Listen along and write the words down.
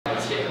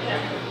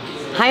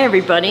Hi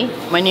everybody,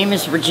 my name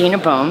is Regina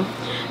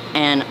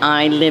and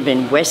I live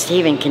in West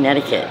Haven,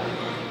 Connecticut,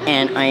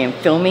 and I am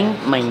filming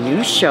my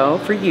new show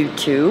for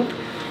YouTube,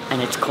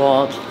 and it's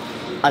called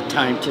A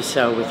Time to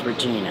Sew with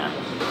Regina.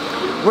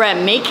 We're at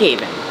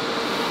MakeHaven,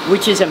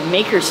 which is a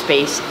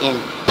makerspace in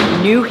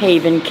New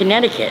Haven,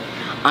 Connecticut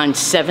on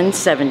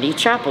 770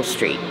 Chapel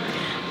Street,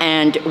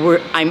 and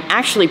I'm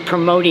actually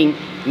promoting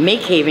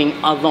MakeHaven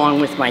along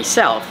with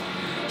myself.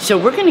 So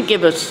we're going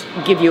to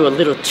give you a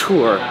little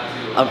tour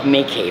of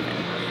MakeHaven,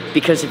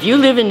 because if you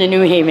live in the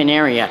New Haven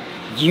area,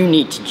 you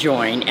need to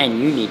join and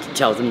you need to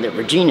tell them that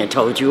Regina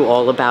told you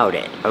all about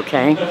it,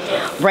 okay?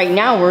 Right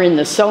now we're in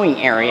the sewing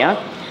area,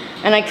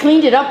 and I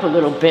cleaned it up a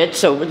little bit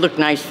so it would look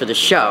nice for the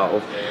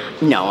show.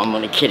 No, I'm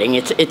only kidding.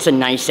 It's a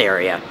nice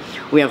area.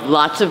 We have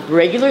lots of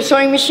regular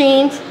sewing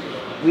machines.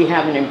 We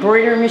have an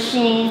embroidery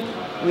machine.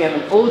 We have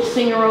an old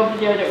singer over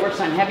there that works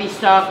on heavy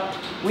stuff.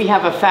 We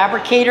have a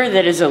fabricator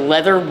that is a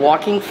leather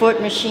walking foot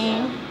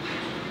machine.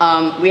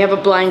 We have a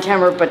blind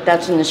hammer, but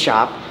that's in the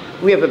shop.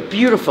 We have a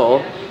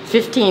beautiful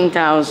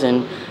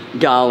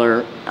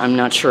 $15,000, I'm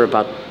not sure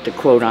about the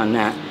quote on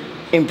that,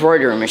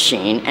 embroidery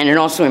machine, and it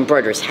also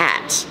embroiders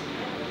hats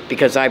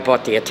because I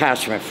bought the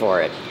attachment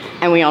for it.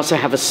 And we also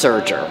have a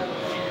serger.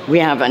 We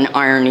have an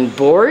ironing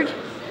board,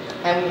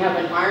 and we have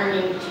an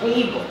ironing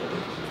table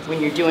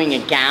when you're doing a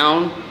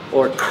gown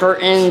or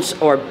curtains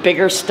or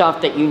bigger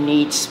stuff that you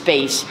need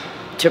space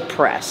to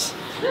press.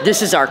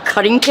 This is our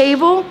cutting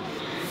table,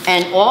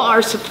 and all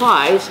our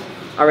supplies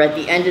are at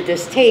the end of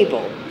this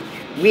table.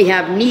 We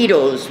have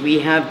needles, we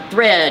have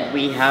thread,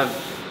 we have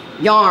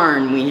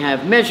yarn, we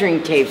have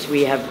measuring tapes,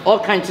 we have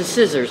all kinds of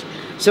scissors.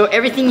 So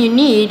everything you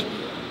need,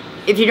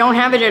 if you don't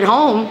have it at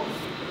home,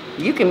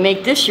 you can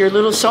make this your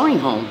little sewing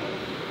home,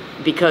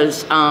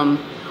 because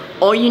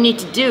all you need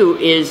to do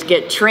is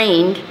get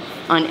trained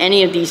on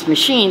any of these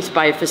machines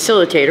by a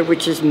facilitator,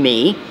 which is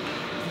me.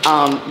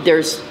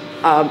 There's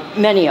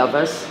many of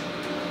us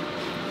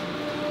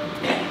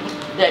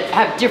that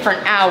have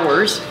different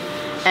hours,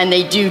 and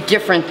they do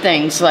different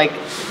things. Like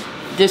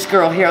this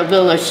girl here,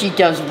 Lila, she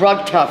does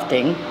rug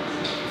tufting,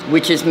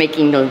 which is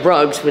making the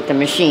rugs with the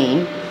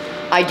machine.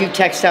 I do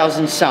textiles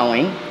and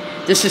sewing.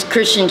 This is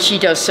Christian, she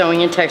does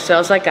sewing and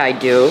textiles like I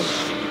do.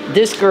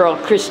 This girl,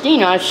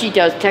 Christina, she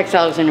does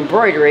textiles and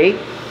embroidery.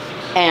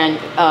 And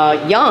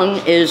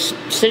Young is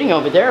sitting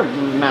over there,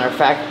 matter of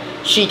fact.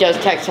 She does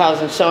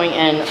textiles and sewing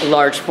and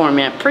large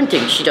format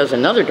printing. She does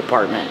another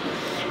department,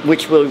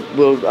 which we'll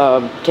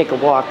take a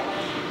walk.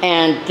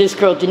 And this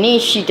girl,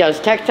 Denise, she does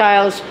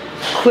textiles,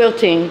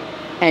 quilting,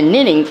 and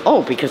knitting.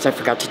 Oh, because I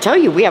forgot to tell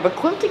you, we have a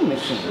quilting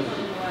machine.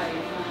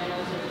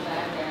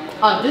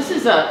 This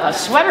is a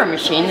sweater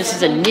machine. This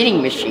is a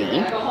knitting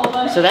machine.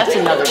 So that's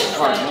another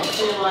department.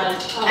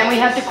 And we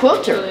have the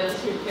quilter.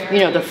 You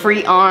know, the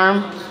free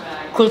arm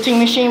quilting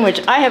machine,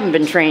 which I haven't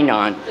been trained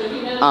on.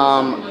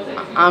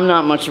 I'm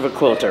not much of a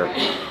quilter.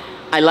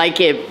 I like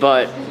it,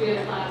 but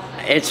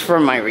it's for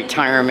my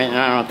retirement,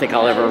 and I don't think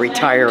I'll ever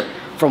retire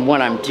from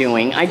what I'm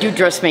doing. I do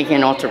dressmaking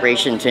and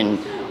alterations in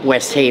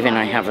West Haven.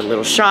 I have a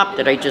little shop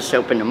that I just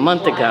opened a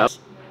month ago.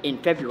 In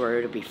February,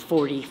 it'll be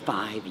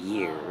 45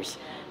 years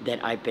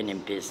that I've been in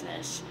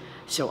business.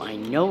 So I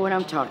know what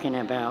I'm talking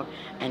about,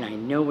 and I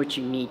know what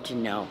you need to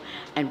know.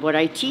 And what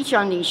I teach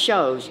on these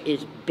shows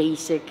is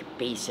basic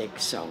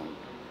sewing.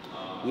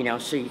 You know,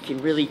 so you can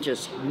really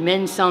just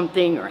mend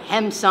something or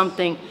hem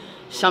something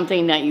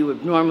that you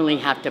would normally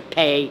have to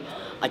pay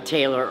a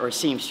tailor or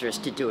seamstress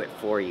to do it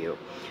for you.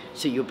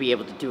 So you'll be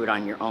able to do it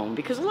on your own,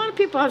 because a lot of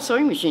people have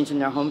sewing machines in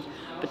their homes,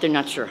 but they're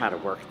not sure how to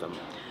work them.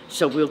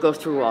 So we'll go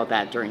through all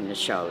that during the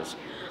shows.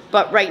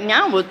 But right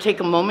now we'll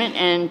take a moment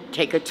and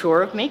take a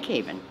tour of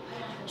MakeHaven.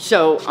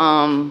 So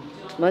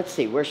let's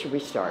see, where should we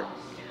start?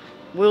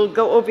 We'll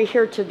go over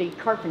here to the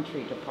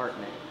carpentry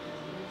department.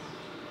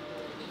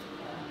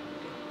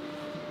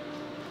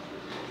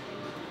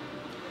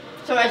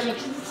 So as you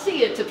can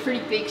see, it's a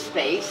pretty big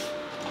space,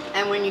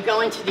 and when you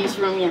go into these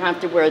rooms, you have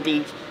to wear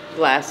these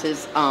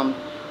glasses.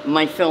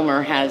 My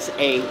filmer has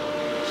a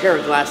pair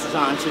of glasses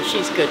on, so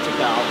she's good to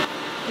go.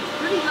 It's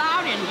pretty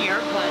loud in here,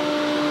 but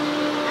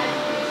as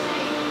you can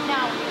see,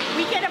 now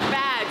we get a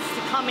badge to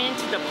come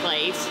into the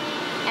place,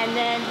 and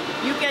then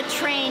you get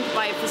trained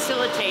by a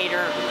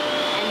facilitator,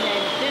 and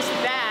then this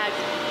badge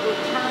will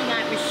turn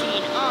that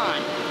machine on.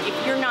 If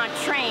you're not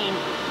trained,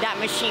 that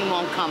machine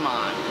won't come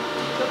on.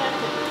 So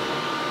that's it.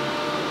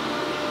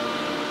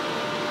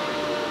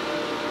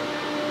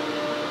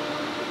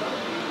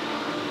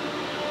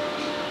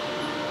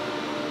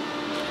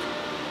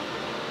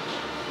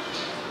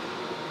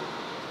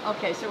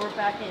 Okay, so we're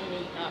back in the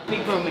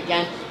big room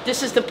again.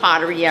 This is the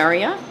pottery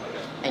area,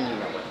 and you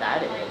know what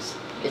that is.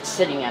 It's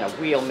sitting at a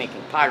wheel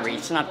making pottery.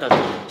 It's not the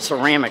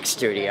ceramic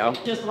studio.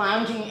 Just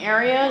lounging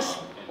areas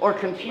or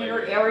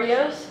computer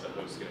areas.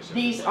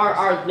 These are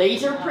our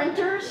laser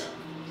printers,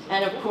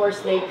 and of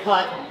course they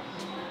cut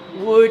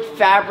wood,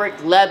 fabric,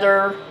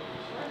 leather,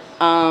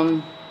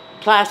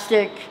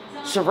 plastic,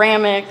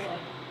 ceramic.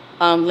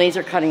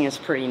 Laser cutting is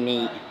pretty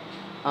neat.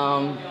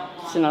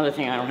 It's another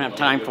thing I don't have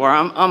time for.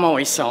 I'm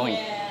always sewing.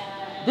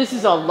 This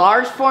is a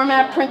large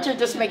format printer.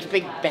 This makes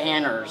big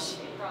banners.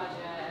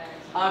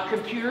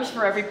 Computers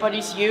for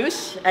everybody's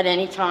use at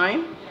any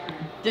time.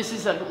 This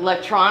is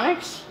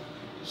electronics.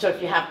 So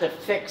if you have to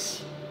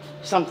fix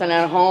something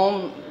at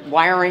home,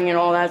 wiring and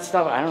all that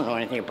stuff, I don't know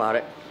anything about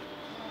it.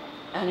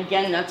 And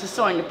again, that's a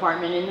sewing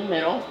department in the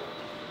middle.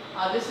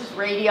 This is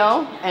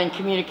radio and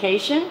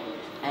communication.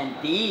 And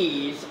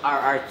these are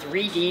our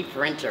 3D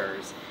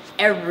printers.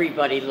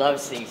 Everybody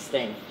loves these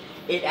things.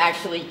 It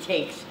actually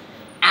takes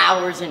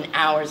hours and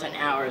hours and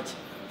hours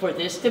for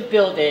this to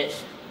build it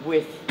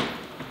with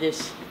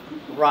this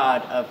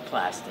rod of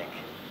plastic.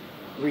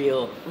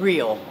 Reel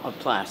of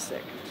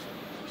plastic.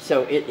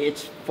 So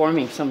it's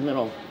forming some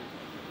little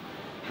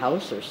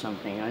house or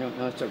something. I don't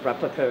know. It's a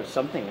replica of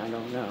something. I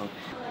don't know.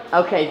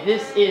 Okay,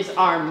 this is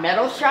our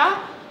metal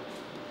shop.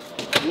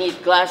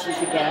 Need glasses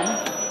again.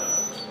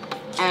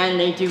 And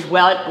they do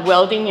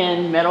welding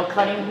and metal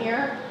cutting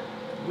here.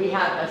 We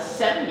have a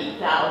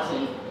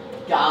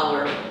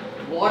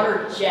 $70,000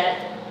 water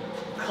jet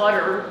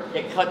cutter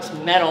that cuts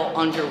metal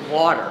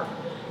underwater.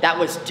 That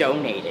was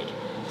donated.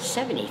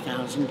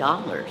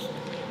 $70,000.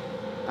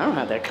 I don't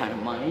have that kind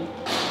of money.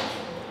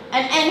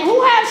 And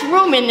who has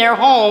room in their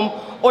home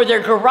or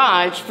their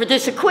garage for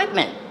this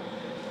equipment?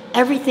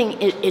 Everything,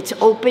 it's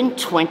open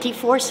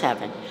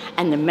 24/7,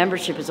 and the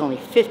membership is only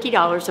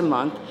 $50 a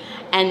month.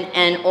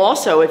 And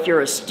also, if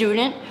you're a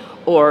student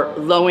or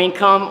low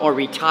income or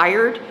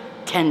retired,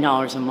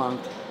 $10 a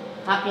month.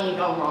 How can you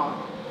go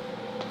wrong?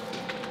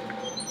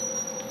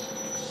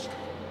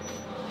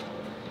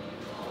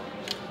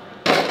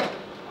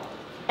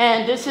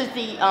 And this is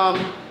the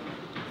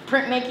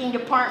printmaking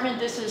department.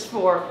 This is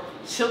for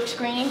silk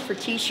screening for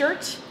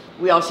t-shirts.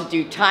 We also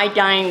do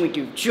tie-dyeing, we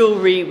do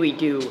jewelry, we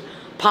do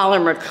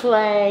polymer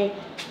clay.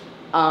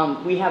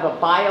 We have a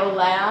bio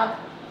lab.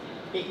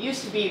 It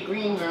used to be a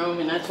green room,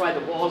 and that's why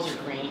the walls are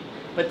green,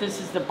 but this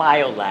is the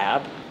bio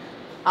lab.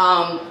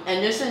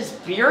 And this is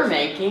beer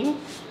making,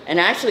 and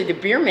actually the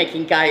beer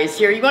making guy is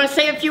here. You want to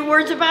say a few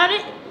words about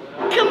it?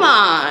 Come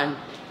on.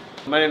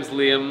 My name's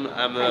Liam.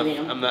 I'm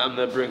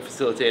the brewing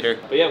facilitator.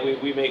 But yeah,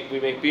 we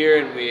make beer,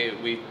 and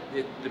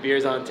the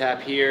beer's on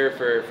tap here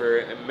for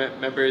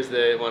members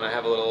that want to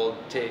have a little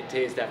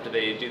taste after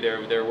they do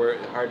their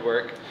hard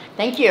work.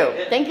 Thank you,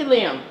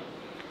 Liam.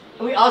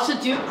 We also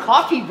do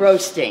coffee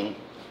roasting.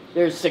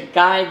 There's a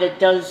guy that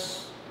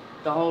does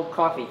the whole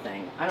coffee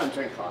thing. I don't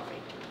drink coffee.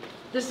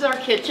 This is our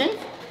kitchen.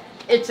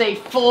 It's a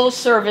full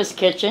service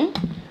kitchen.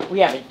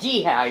 We have a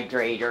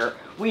dehydrator.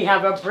 We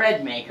have a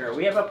bread maker.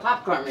 We have a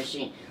popcorn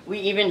machine. We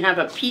even have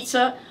a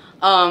pizza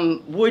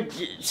wood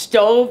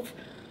stove.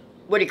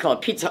 What do you call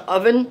it? Pizza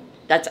oven.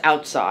 That's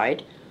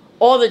outside.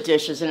 All the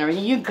dishes and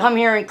everything. You can come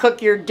here and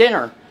cook your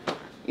dinner,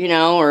 you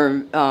know,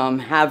 or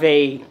have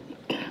a.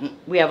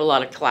 We have a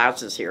lot of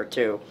classes here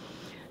too,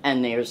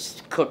 and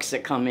there's cooks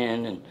that come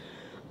in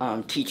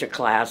and teach a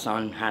class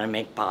on how to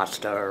make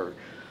pasta or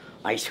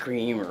ice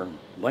cream or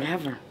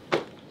whatever.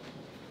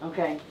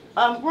 Okay,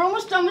 we're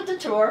almost done with the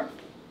tour.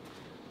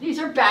 These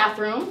are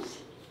bathrooms.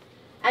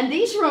 And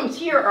these rooms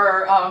here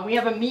are, we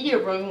have a media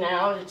room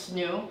now that's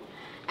new.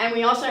 And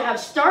we also have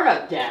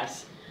startup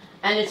desks.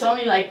 And it's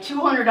only like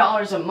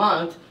 $200 a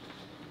month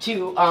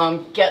to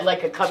get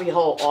like a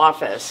cubbyhole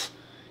office,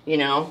 you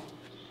know.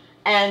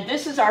 And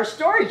this is our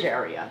storage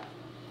area.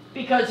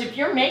 Because if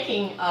you're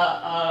making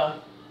a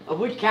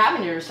wood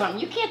cabinet or something,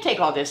 you can't take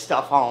all this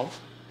stuff home,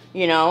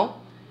 you know.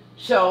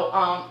 So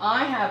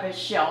I have a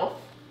shelf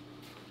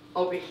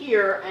over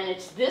here, and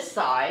it's this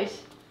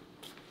size.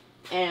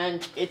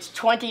 And it's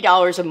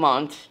 $20 a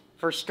month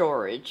for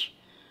storage,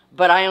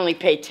 but I only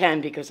pay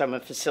 $10 because I'm a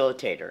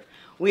facilitator.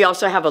 We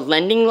also have a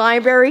lending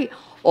library.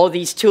 All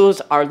these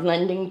tools are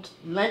lent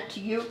to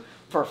you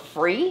for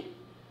free,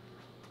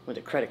 with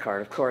a credit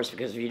card, of course,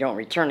 because if you don't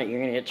return it, you're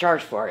going to get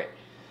charged for it.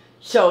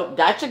 So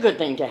that's a good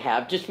thing to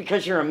have. Just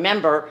because you're a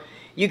member,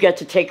 you get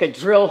to take a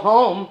drill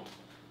home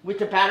with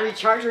the battery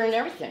charger and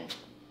everything,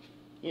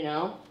 you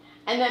know.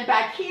 And then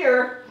back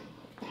here,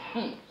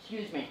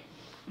 excuse me,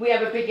 we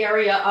have a big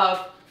area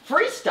of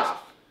free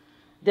stuff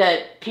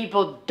that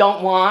people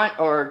don't want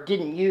or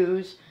didn't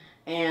use,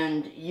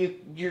 and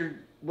you're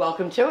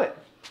welcome to it.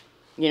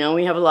 You know,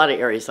 we have a lot of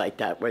areas like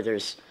that where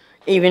there's,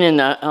 even in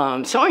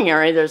the sewing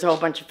area, there's a whole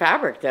bunch of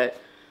fabric that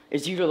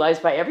is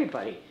utilized by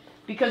everybody.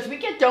 Because we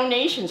get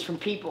donations from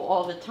people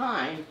all the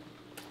time.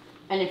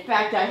 And in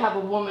fact, I have a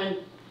woman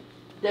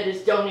that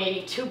is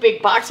donating 2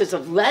 big boxes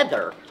of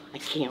leather. I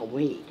can't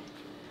wait.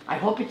 I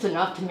hope it's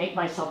enough to make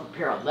myself a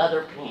pair of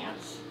leather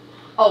pants.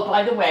 Oh,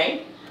 by the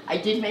way, I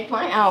did make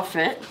my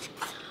outfit.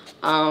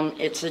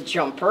 It's a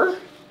jumper.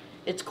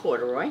 It's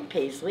corduroy,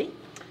 paisley.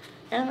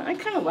 And I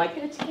kind of like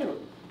it. It's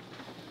cute.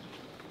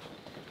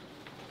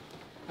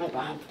 Hi,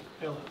 Bob.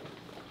 Hello.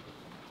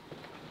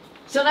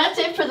 So that's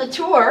it for the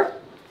tour.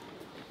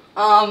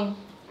 All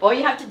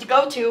you have to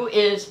go to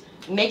is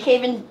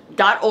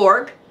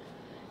MakeHaven.org,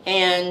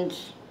 and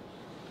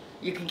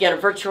you can get a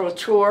virtual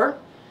tour,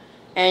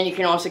 and you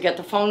can also get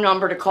the phone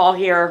number to call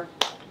here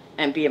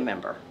and be a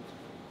member.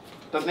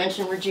 But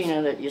mention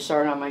Regina that you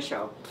saw it on my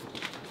show.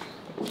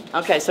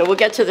 Okay, so we'll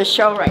get to the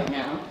show right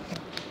now.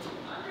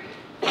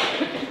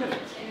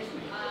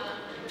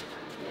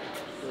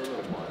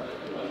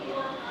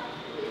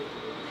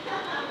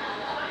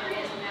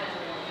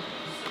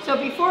 So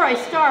before I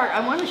start,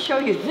 I want to show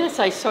you this.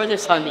 I saw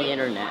this on the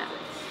internet.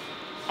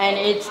 And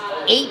it's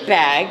 8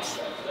 bags.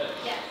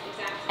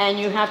 And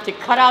you have to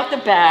cut out the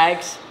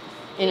bags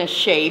in a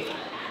shape.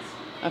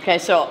 Okay,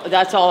 so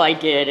that's all I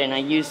did. And I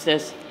used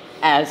this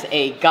as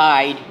a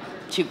guide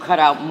to cut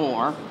out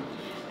more.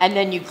 And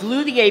then you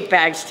glue the 8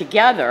 bags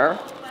together.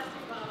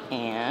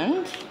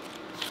 And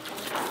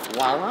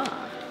voila.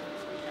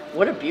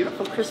 What a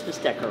beautiful Christmas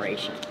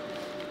decoration.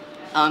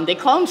 They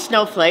call them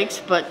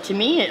snowflakes, but to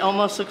me it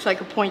almost looks like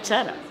a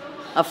poinsettia,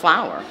 a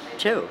flower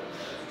too.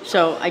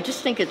 So I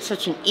just think it's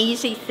such an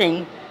easy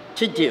thing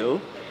to do.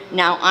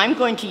 Now I'm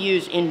going to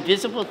use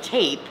invisible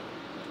tape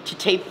to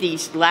tape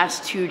these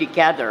last 2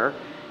 together,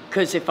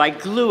 because if I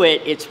glue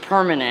it, it's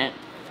permanent,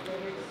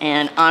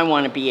 and I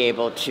want to be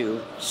able to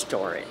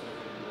store it,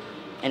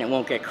 and it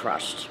won't get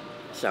crushed.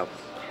 So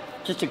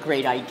just a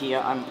great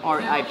idea.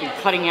 I've been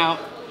cutting out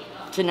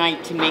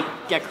tonight to make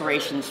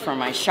decorations for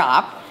my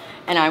shop.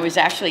 And I was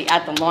actually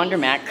at the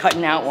laundromat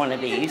cutting out one of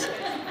these,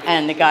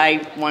 and the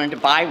guy wanted to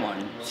buy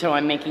one. So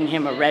I'm making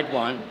him a red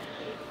one,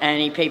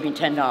 and he paid me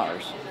 $10.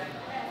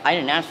 I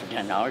didn't ask for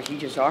 $10, he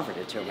just offered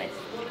it to me.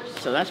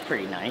 So that's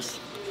pretty nice.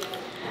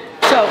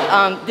 So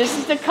this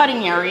is the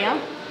cutting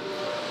area.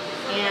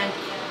 And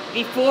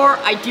before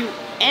I do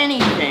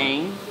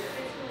anything,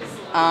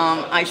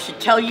 I should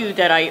tell you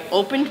that I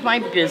opened my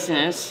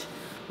business,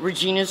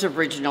 Regina's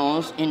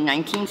Originals, in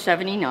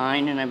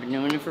 1979, and I've been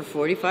doing it for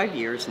 45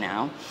 years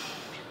now.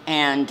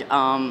 And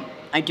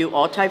I do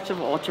all types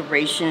of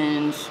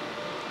alterations,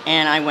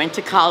 and I went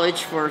to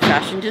college for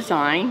fashion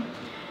design,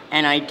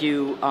 and I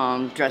do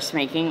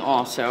dressmaking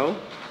also.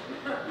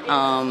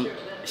 And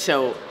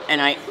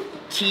I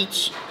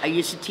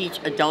used to teach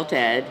adult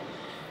ed,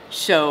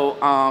 so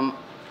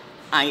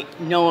I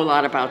know a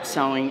lot about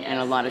sewing and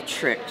a lot of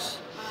tricks.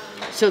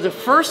 So the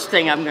first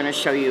thing I'm going to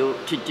show you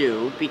to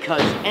do,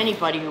 because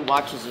anybody who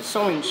watches a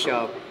sewing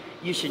show,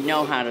 you should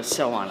know how to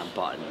sew on a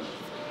button.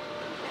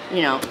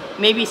 You know,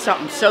 maybe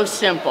something so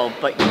simple,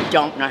 but you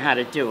don't know how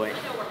to do it.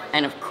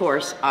 And of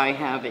course, I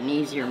have an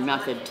easier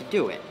method to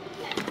do it.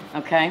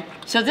 Okay?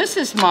 So this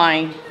is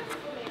my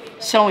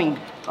sewing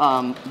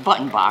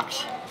button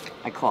box,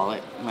 I call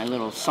it, my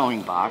little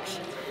sewing box.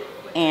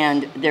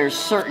 And there's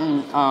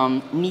certain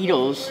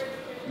needles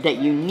that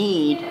you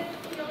need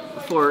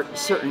for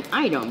certain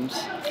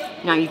items.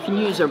 Now you can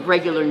use a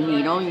regular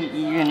needle.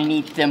 You're going to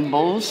need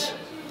thimbles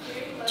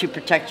to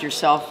protect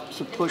yourself,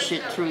 to push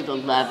it through the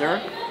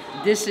leather.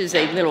 This is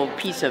a little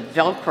piece of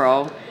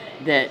Velcro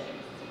that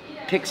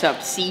picks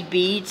up seed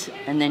beads,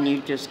 and then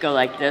you just go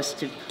like this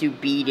to do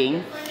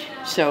beading.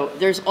 So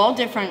there's all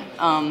different,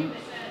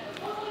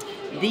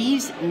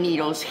 these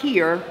needles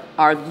here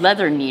are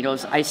leather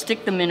needles. I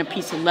stick them in a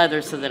piece of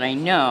leather so that I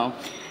know.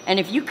 And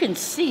if you can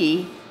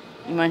see,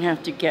 you might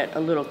have to get a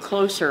little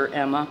closer,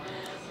 Emma.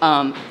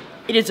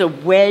 It is a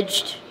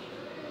wedged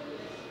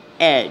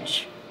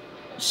edge,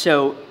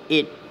 so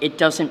it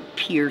doesn't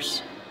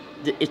pierce.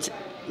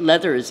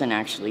 Leather isn't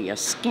actually a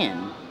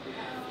skin,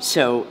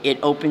 so it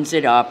opens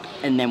it up,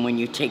 and then when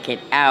you take it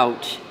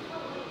out,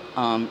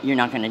 you're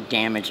not going to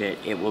damage it.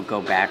 It will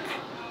go back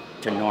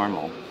to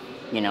normal,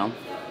 you know.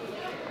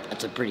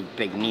 That's a pretty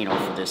big needle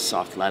for this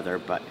soft leather,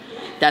 but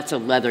that's a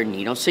leather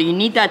needle. So you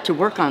need that to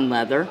work on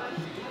leather.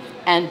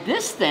 And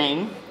this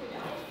thing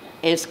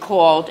is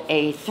called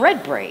a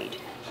thread braid.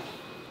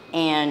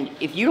 And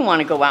if you don't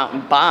want to go out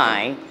and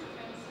buy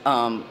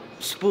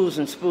spools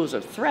and spools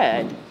of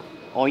thread,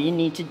 all you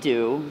need to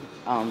do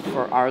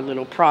for our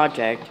little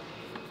project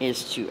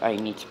is I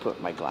need to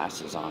put my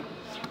glasses on.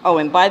 Oh,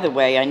 and by the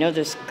way, I know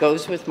this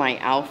goes with my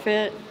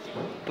outfit,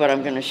 but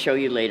I'm going to show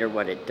you later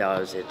what it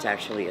does. It's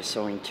actually a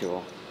sewing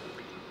tool.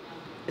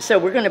 So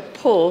we're going to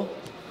pull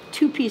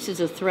 2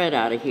 pieces of thread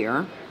out of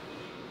here.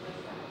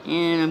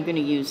 And I'm going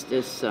to use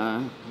this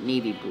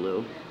navy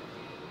blue.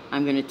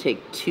 I'm going to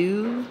take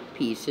 2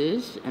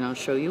 pieces, and I'll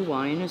show you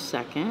why in a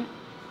second.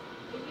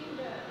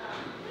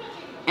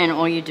 And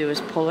all you do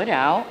is pull it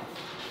out,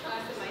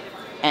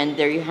 and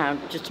there you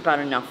have just about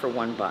enough for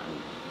 1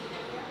 button.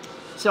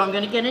 So I'm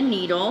going to get a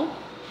needle,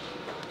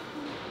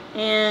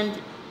 and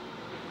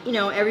you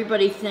know,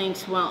 everybody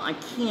thinks, well, I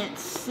can't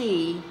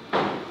see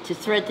to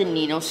thread the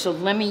needle, so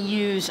let me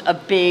use a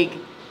big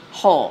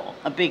hole,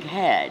 a big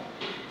head.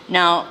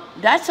 Now,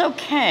 that's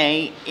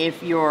okay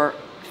if your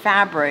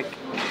fabric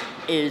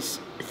is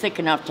thick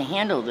enough to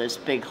handle this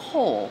big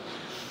hole.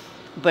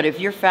 But if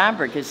your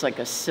fabric is like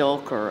a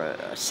silk or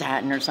a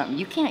satin or something,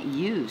 you can't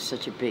use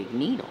such a big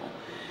needle.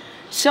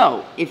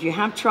 So, if you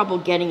have trouble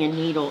getting a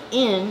needle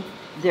in,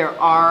 there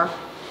are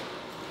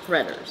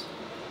threaders.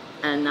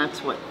 And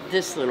that's what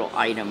this little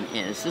item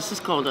is. This is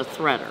called a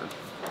threader.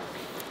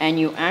 And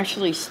you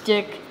actually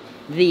stick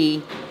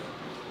the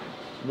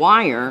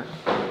wire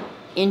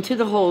into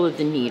the hole of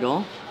the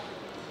needle,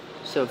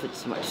 so if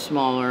it's much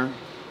smaller,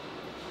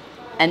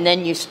 and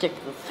then you stick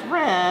the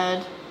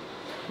thread,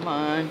 come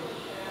on,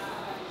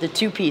 the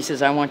 2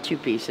 pieces, I want 2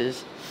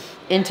 pieces,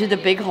 into the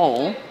big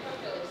hole.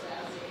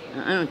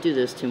 Now, I don't do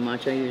this too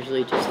much. I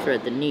usually just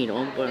thread the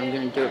needle, but I'm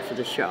going to do it for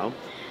the show.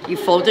 You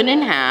fold it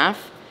in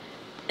half,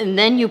 and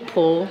then you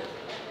pull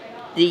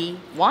the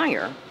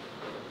wire,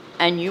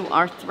 and you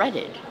are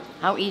threaded.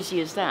 How easy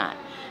is that?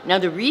 Now,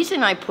 the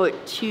reason I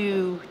put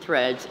 2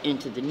 threads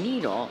into the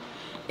needle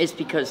is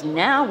because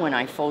now when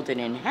I fold it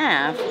in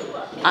half,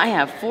 I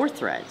have 4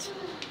 threads,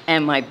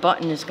 and my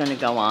button is going to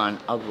go on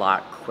a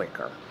lot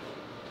quicker.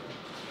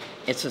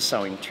 It's a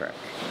sewing trick.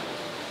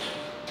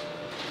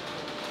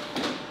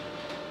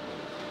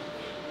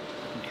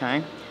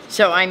 Okay,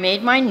 so I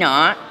made my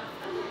knot,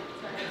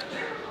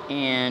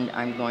 and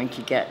I'm going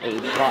to get a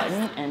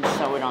button and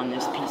sew it on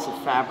this piece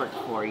of fabric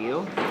for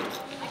you.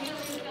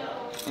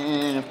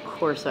 And of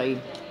course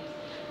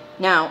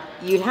now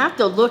you'd have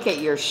to look at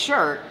your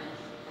shirt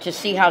to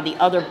see how the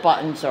other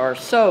buttons are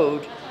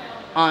sewed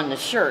on the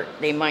shirt.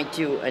 They might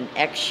do an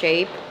X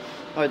shape,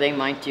 or they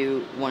might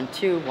do 1,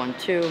 2, 1,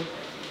 2.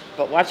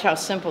 But watch how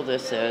simple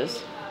this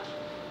is.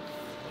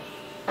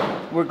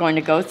 We're going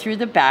to go through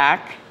the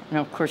back, and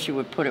of course you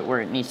would put it where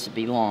it needs to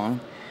belong.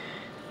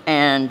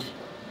 And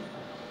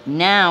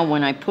now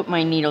when I put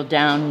my needle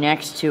down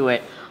next to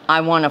it, I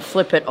want to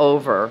flip it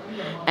over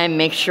and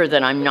make sure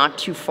that I'm not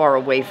too far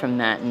away from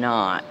that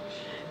knot,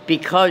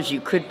 because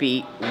you could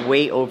be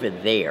way over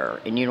there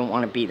and you don't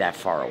want to be that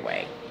far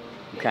away,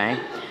 okay?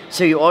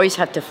 So you always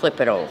have to flip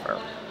it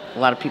over. A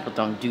lot of people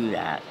don't do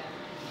that,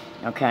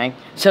 okay?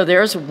 So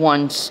there's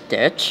 1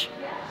 stitch.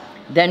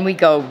 Then we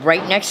go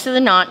right next to the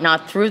knot,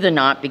 not through the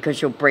knot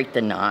because you'll break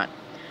the knot.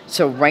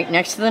 So right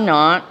next to the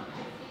knot,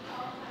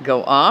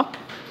 go up,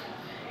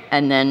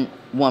 and then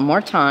 1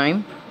 more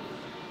time.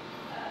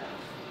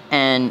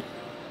 And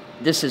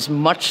this is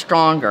much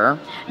stronger.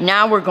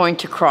 Now we're going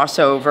to cross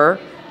over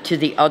to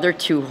the other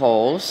 2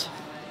 holes.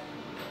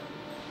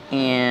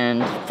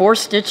 And 4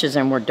 stitches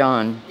and we're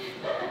done.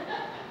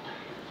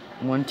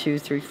 1, 2,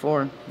 3,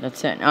 4.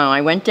 That's it. Now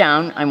I went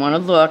down. I want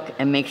to look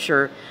and make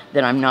sure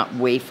that I'm not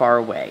way far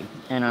away.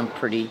 And I'm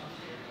pretty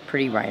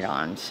right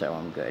on, so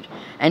I'm good.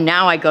 And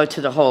now I go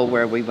to the hole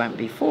where we went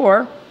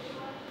before.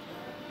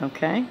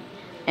 Okay.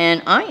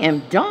 And I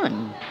am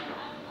done.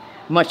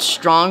 Much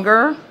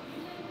stronger.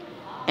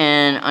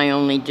 And I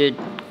only did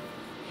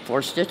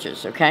 4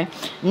 stitches, okay?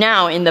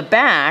 Now in the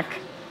back,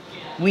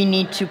 we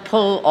need to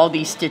pull all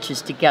these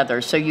stitches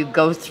together. So you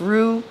go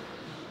through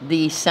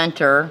the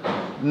center,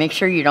 make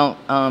sure you don't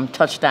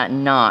touch that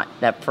knot,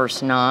 that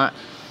first knot.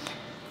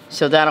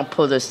 So that'll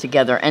pull this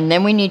together. And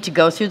then we need to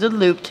go through the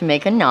loop to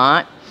make a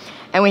knot.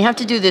 And we have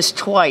to do this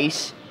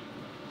twice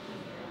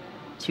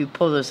to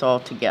pull this all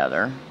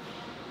together.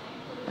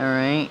 All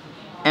right?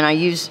 And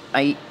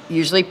I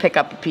usually pick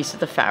up a piece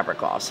of the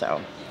fabric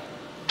also.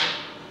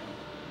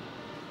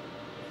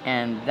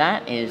 And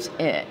that is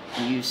it.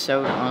 You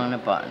sewed on a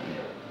button.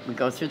 We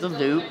go through the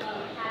loop,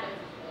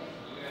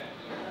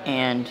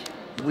 and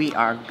we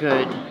are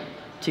good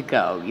to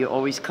go. You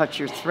always cut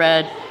your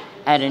thread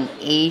at an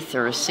 1/8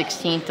 or a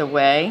 1/16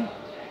 away.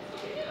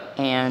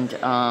 And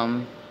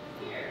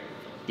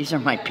these are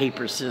my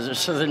paper scissors,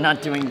 so they're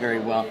not doing very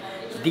well.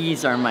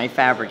 These are my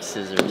fabric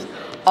scissors.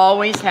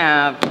 Always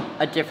have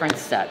a different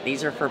set.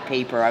 These are for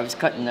paper. I was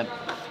cutting the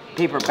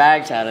paper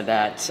bags out of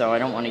that, so I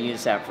don't want to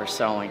use that for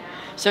sewing.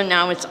 So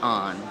now it's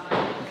on,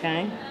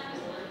 okay?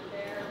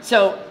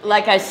 So,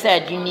 like I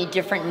said, you need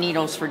different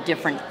needles for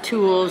different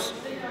tools.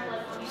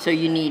 So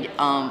you need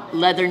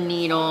leather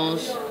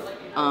needles.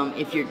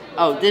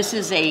 This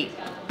is a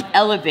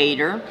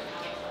elevator,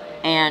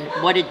 and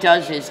what it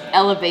does is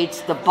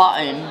elevates the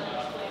button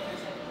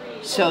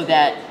so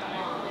that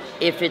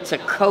if it's a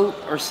coat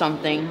or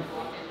something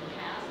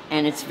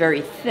and it's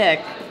very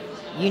thick,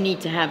 you need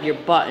to have your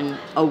button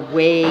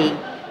away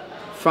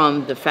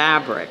from the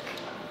fabric.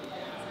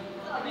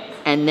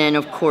 And then,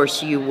 of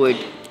course, you would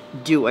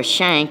do a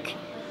shank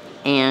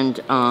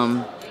and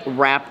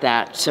wrap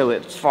that so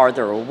it's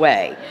farther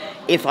away.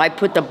 If I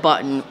put the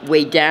button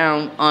way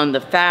down on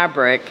the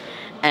fabric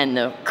and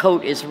the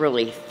coat is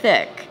really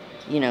thick,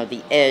 you know,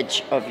 the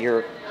edge of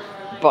your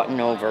button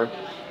over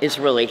is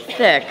really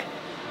thick,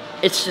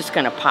 it's just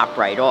going to pop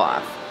right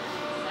off.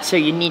 So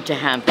you need to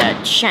have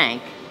that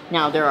shank.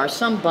 Now, there are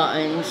some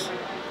buttons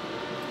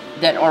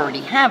that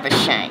already have a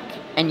shank,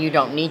 and you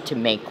don't need to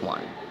make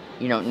one.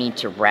 You don't need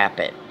to wrap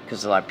it,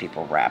 because a lot of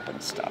people wrap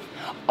and stuff.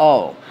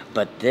 Oh,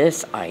 but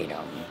this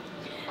item,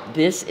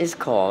 this is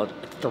called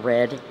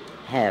Thread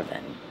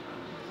Heaven.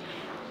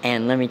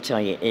 And let me tell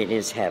you, it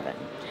is heaven.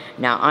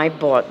 Now, I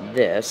bought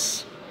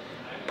this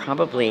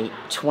probably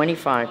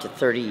 25 to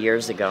 30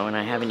 years ago, and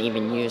I haven't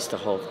even used the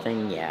whole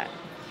thing yet.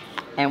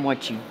 And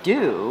what you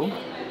do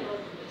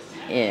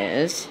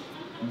is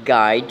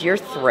guide your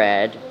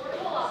thread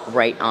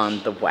right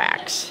on the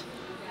wax.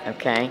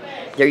 Okay?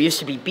 There used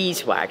to be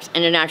beeswax,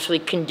 and it actually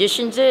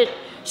conditions it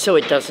so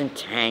it doesn't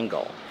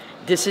tangle.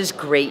 This is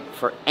great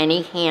for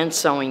any hand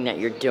sewing that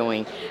you're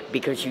doing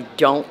because you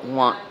don't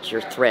want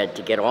your thread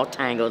to get all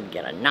tangled,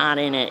 get a knot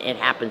in it. It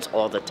happens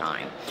all the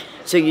time.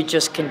 So you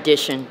just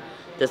condition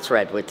the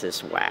thread with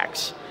this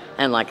wax.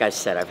 And like I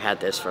said, I've had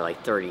this for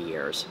like 30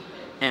 years,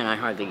 and I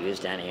hardly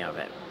used any of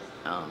it.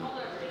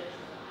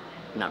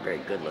 Not very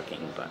good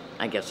looking, but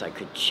I guess I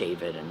could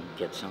shave it and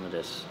get some of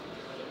this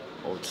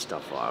old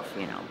stuff off,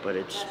 you know, but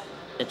it's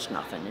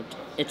nothing.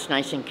 It's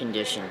nice and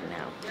conditioned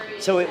now.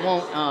 So it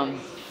won't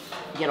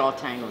get all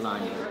tangled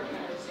on you.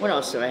 What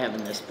else do I have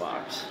in this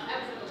box?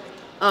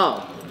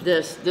 Oh,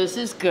 this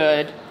is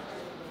good.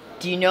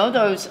 Do you know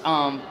those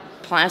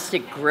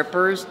plastic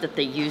grippers that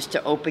they use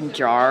to open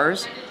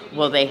jars?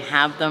 Well, they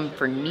have them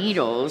for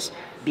needles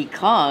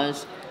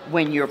because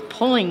when you're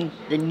pulling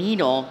the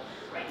needle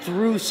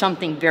through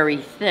something very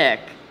thick,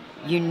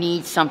 you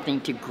need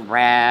something to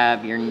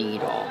grab your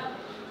needle,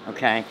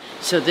 okay?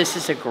 So this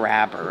is a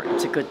grabber.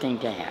 It's a good thing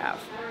to have,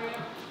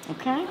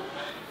 okay?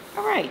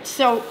 All right,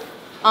 so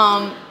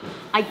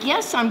I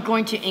guess I'm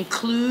going to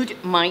include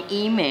my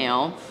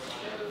email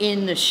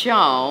in the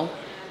show,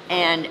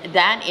 and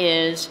that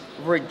is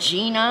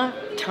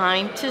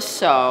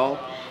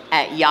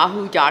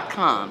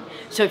reginatimetosew@yahoo.com.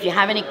 So if you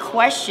have any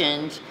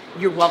questions,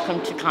 you're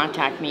welcome to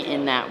contact me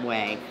in that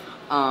way.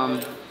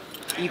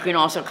 You can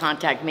also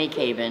contact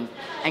MakeHaven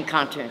and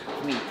contact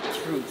me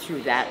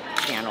through that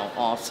channel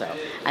also,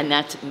 and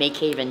that's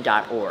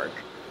makehaven.org.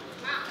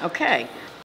 Okay,